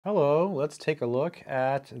let's take a look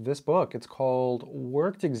at this book. It's called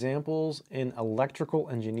Worked Examples in Electrical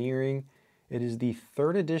Engineering. It is the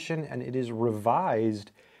 3rd edition and it is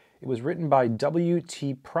revised. It was written by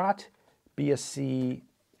W.T. Pratt, BSc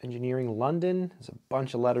Engineering London. There's a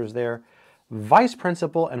bunch of letters there. Vice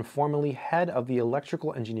Principal and formerly head of the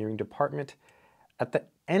Electrical Engineering Department at the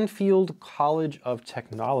Enfield College of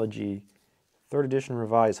Technology. 3rd edition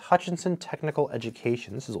revised. Hutchinson Technical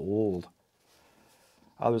Education. This is old.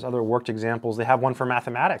 There's other worked examples. They have one for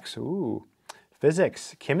mathematics. Ooh.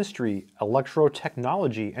 Physics, chemistry,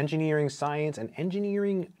 electrotechnology, engineering science, and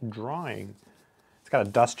engineering drawing. It's got a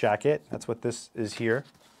dust jacket. That's what this is here.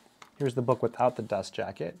 Here's the book without the dust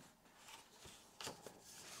jacket.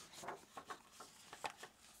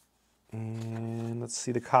 And let's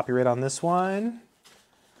see the copyright on this one.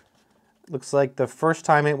 Looks like the first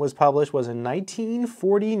time it was published was in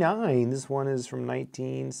 1949. This one is from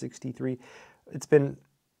 1963. It's been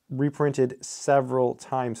reprinted several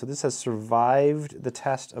times. So this has survived the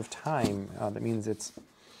test of time. That means it's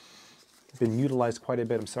been utilized quite a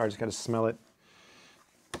bit. I'm sorry, I just got to smell it.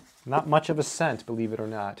 Not much of a scent, believe it or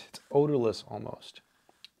not. It's odorless almost.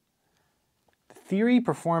 The theory,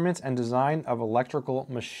 performance, and design of electrical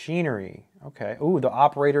machinery. Okay. Ooh, the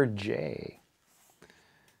operator J.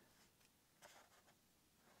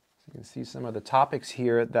 So you can see some of the topics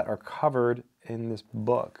here that are covered in this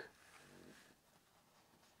book.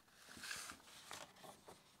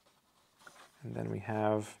 And then we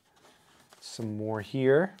have some more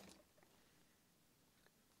here.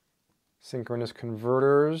 Synchronous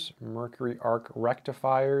converters, mercury arc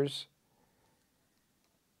rectifiers.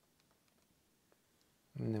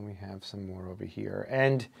 And then we have some more over here.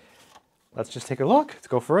 And let's just take a look. Let's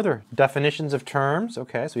go further. Definitions of terms.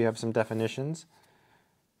 Okay, so we have some definitions.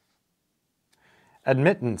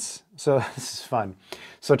 Admittance. So this is fun.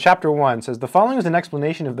 So chapter 1 says, the following is an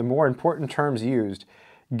explanation of the more important terms used,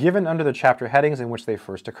 given under the chapter headings in which they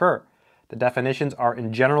first occur. The definitions are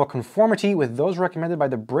in general conformity with those recommended by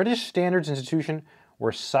the British Standards Institution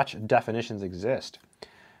where such definitions exist.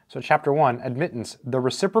 So chapter 1, admittance, the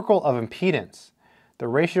reciprocal of impedance, the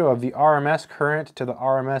ratio of the RMS current to the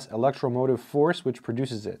RMS electromotive force which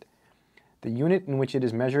produces it. The unit in which it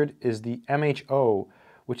is measured is the MHO,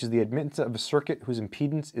 which is the admittance of a circuit whose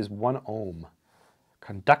impedance is 1 ohm.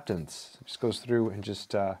 Conductance, it just goes through and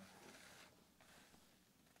just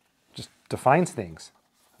defines things.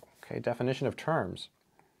 Okay, definition of terms.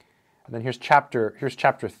 And then here's chapter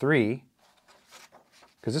 3,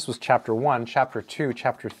 because this was chapter 1, chapter 2,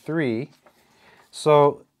 chapter 3.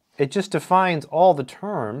 So it just defines all the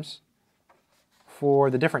terms for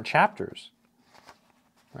the different chapters.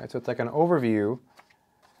 Right, so it's like an overview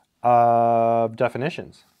of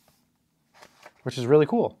definitions, which is really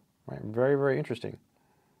cool. Right, very, very interesting.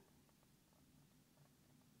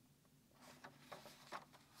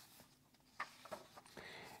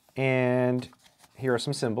 And here are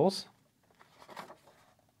some symbols.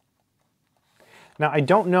 Now, I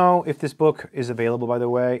don't know if this book is available, by the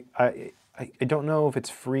way. I don't know if it's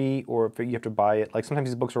free or if you have to buy it. Like sometimes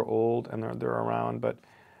these books are old and they're around, but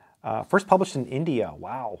first published in India.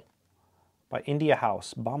 Wow. By India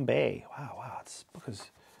House, Bombay. Wow, this book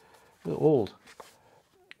is really old.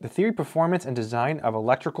 The theory, performance, and design of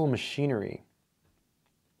electrical machinery.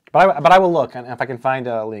 But I will look, and if I can find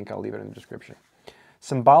a link, I'll leave it in the description.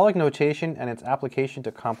 Symbolic notation and its application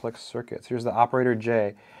to complex circuits. Here's the operator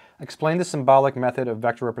J. Explain the symbolic method of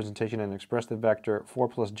vector representation and express the vector 4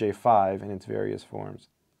 plus J5 in its various forms.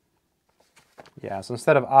 Yeah, so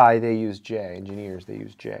instead of I, they use J. Engineers, they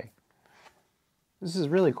use J. This is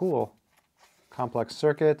really cool. Complex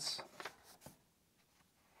circuits.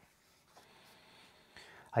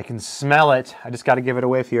 I can smell it. I just got to give it a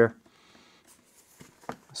whiff here.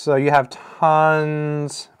 So you have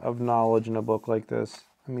tons of knowledge in a book like this.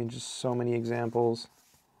 I mean, just so many examples,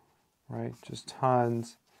 right? Just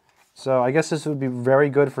tons. So I guess this would be very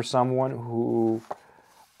good for someone who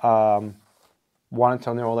wanted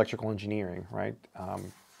to know electrical engineering, right?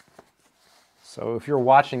 So if you're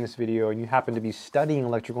watching this video and you happen to be studying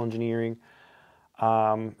electrical engineering,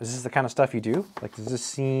 is this the kind of stuff you do? Like, does this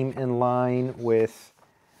seem in line with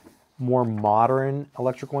more modern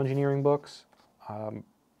electrical engineering books?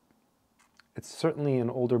 It's certainly an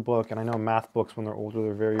older book, and I know math books, when they're older,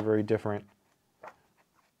 they're very, very different.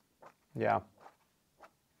 Yeah.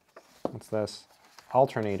 What's this?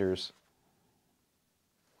 Alternators.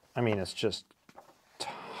 I mean, it's just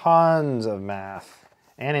tons of math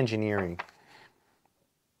and engineering.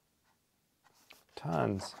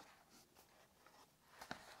 Tons.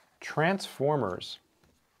 Transformers.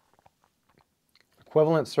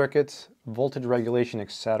 Equivalent circuits, voltage regulation,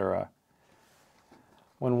 etc.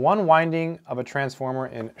 When one winding of a transformer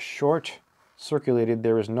is short circulated,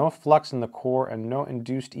 there is no flux in the core and no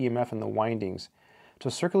induced EMF in the windings.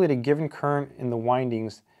 To circulate a given current in the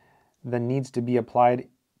windings, then needs to be applied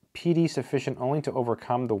PD sufficient only to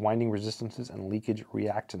overcome the winding resistances and leakage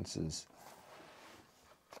reactances.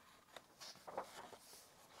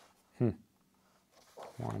 More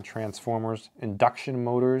on transformers, induction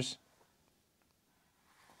motors,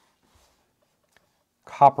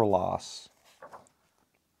 copper loss,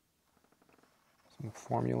 some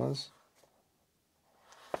formulas.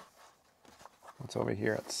 What's over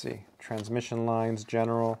here? Let's see. Transmission lines,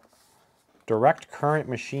 general, direct current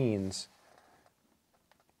machines.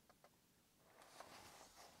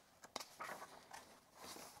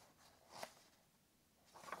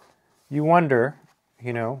 You wonder,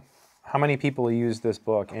 how many people use this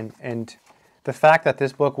book, and the fact that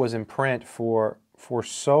this book was in print for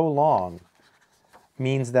so long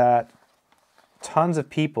means that tons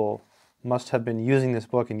of people must have been using this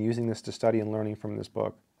book and using this to study and learning from this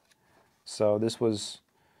book. So this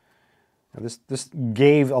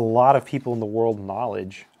gave a lot of people in the world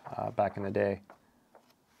knowledge back in the day.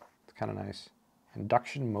 It's kind of nice.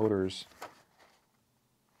 Induction motors.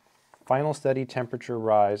 Final steady temperature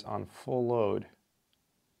rise on full load.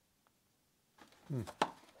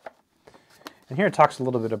 And here it talks a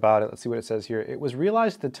little bit about it. Let's see what it says here. It was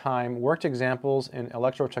realized at the time worked examples in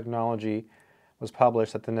electrotechnology was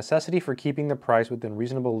published that the necessity for keeping the price within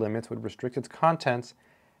reasonable limits would restrict its contents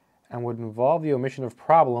and would involve the omission of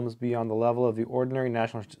problems beyond the level of the ordinary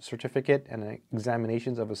national certificate and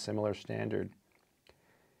examinations of a similar standard.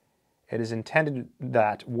 It is intended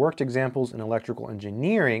that worked examples in electrical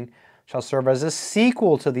engineering shall serve as a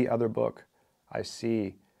sequel to the other book. I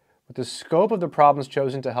see. With the scope of the problems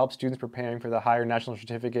chosen to help students preparing for the higher national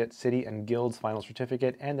certificate, city and guild's final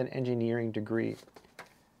certificate, and an engineering degree.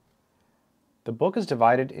 The book is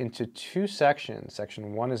divided into two sections.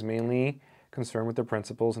 Section 1 is mainly concerned with the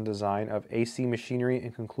principles and design of AC machinery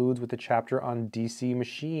and concludes with a chapter on DC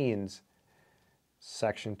machines.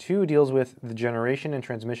 Section 2 deals with the generation and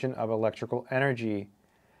transmission of electrical energy.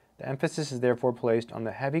 The emphasis is therefore placed on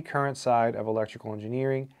the heavy current side of electrical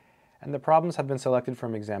engineering, and the problems have been selected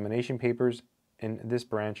from examination papers in this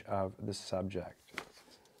branch of the subject.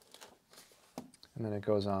 And then it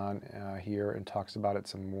goes on here and talks about it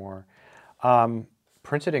some more.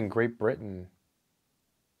 Printed in Great Britain.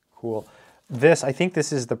 Cool. I think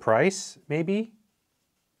this is the price, maybe?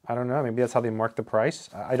 I don't know. Maybe that's how they marked the price.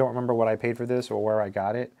 I don't remember what I paid for this or where I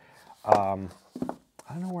got it. I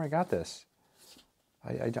don't know where I got this.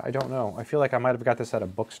 I don't know. I feel like I might have got this at a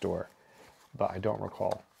bookstore, but I don't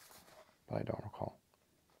recall.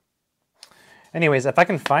 Anyways, if I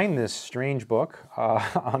can find this strange book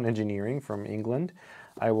on engineering from England,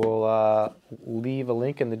 I will leave a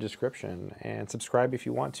link in the description and subscribe if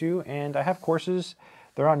you want to. And I have courses.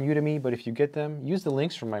 They're on Udemy, but if you get them, use the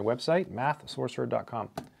links from my website, mathsorcerer.com.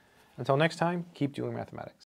 Until next time, keep doing mathematics.